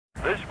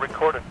This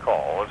recorded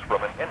call is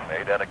from an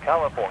inmate at a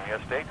California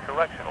state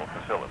correctional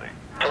facility.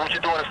 So what you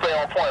doing to stay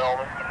on point,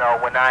 homie? You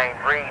know, when I ain't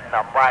reading,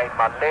 I'm writing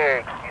my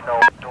lyrics, you know,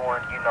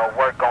 doing, you know,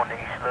 work on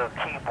these little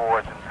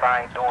keyboards. And if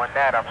I ain't doing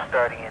that, I'm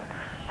studying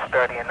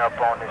up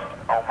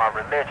on my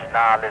religion,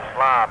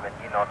 Islam, and,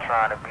 you know,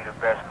 trying to be the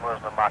best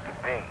Muslim I can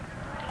be.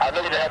 I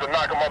know you had to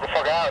knock a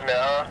motherfucker out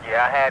now, huh?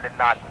 Yeah, I had to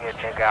knock me a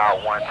nigga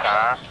out one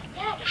time.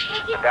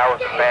 But that was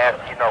the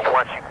last, you know,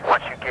 once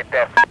you get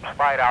that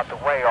fight out the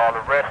way, all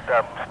the rest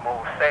of them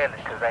smooth sailing,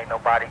 because ain't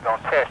nobody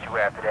gonna test you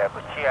after that.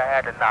 But yeah, I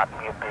had to knock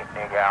me a big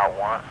nigga out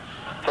once.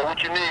 So what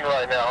you need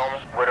right now,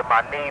 homie? What am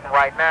I needing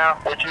right now?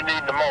 What you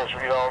need the most,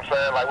 you know what I'm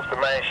saying? Like, what's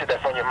the main shit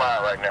that's on your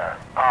mind right now?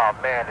 Oh,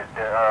 man, it's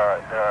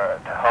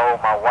to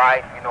hold my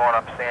wife, you know what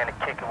I'm saying, to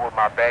kick it with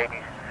my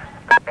babies.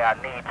 I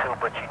need to,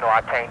 but, you know,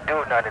 I can't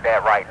do none of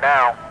that right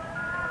now.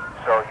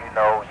 So, you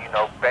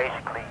know,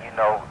 basically, you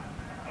know,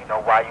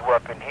 while you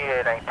up in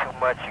here, it ain't too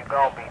much you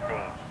gonna be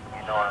needing.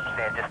 You know what I'm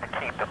saying, just to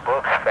keep the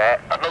books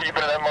fat. I know you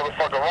been in that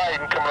motherfucker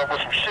writing, coming up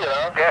with some shit,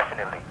 huh?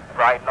 Definitely.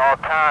 Writing all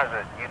kinds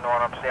of, you know what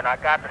I'm saying, I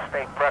got to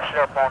stay brushed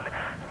up on it.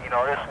 You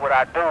know, this is what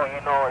I do,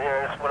 you know,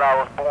 it's what I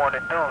was born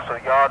to do.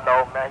 So y'all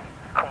know, man,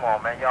 come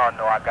on, man, y'all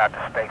know I got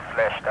to stay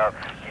fleshed up.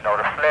 You know,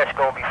 the flesh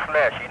gonna be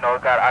flesh, you know,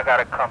 I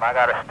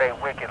gotta stay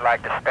wicked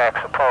like the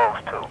stack's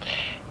supposed to.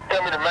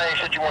 Tell me the main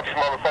shit you want these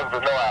motherfuckers to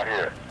know out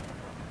here.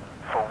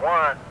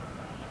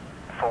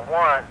 For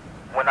one,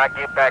 when I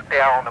get back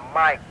there on the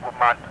mic with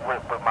my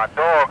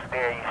dogs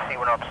there, you see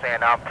what I'm saying?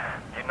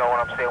 You know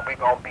what I'm saying? We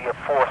gonna be a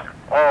force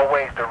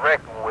always to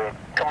reckon with.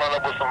 Coming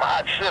up with some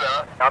hot shit,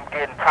 huh? I'm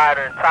getting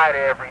tighter and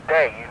tighter every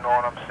day. You know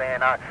what I'm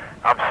saying?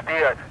 I'm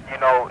still, you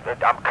know,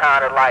 I'm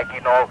kind of like,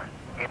 you know,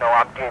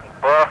 I'm getting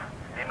buff.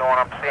 You know what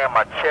I'm saying?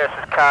 My chest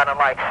is kind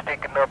of like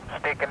sticking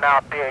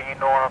out there. You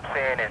know what I'm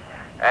saying? And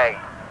hey,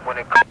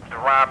 when it comes to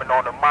rhyming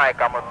on the mic,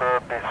 I'm a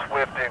little bit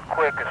swifter and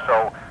quicker.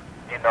 So,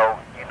 you know,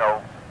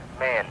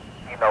 man,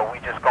 you know, we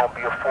just gonna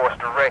be a force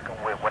to reckon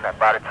with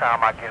by the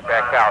time I get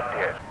back out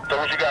there. So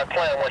what you got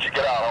planned once you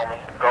get out, homie?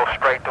 Go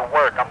straight to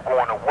work. I'm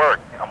going to work.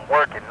 I'm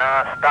working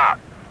non-stop.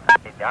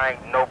 I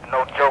ain't no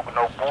joke,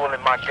 no bull in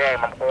my game.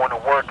 I'm going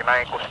to work and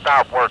I ain't gonna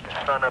stop working.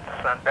 Sun up to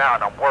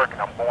sundown, I'm working.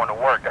 I'm going to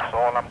work. That's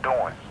all I'm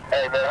doing.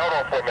 Hey man, hold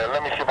on for a minute.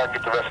 Let me see if I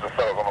can get the rest of the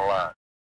fellas on the line.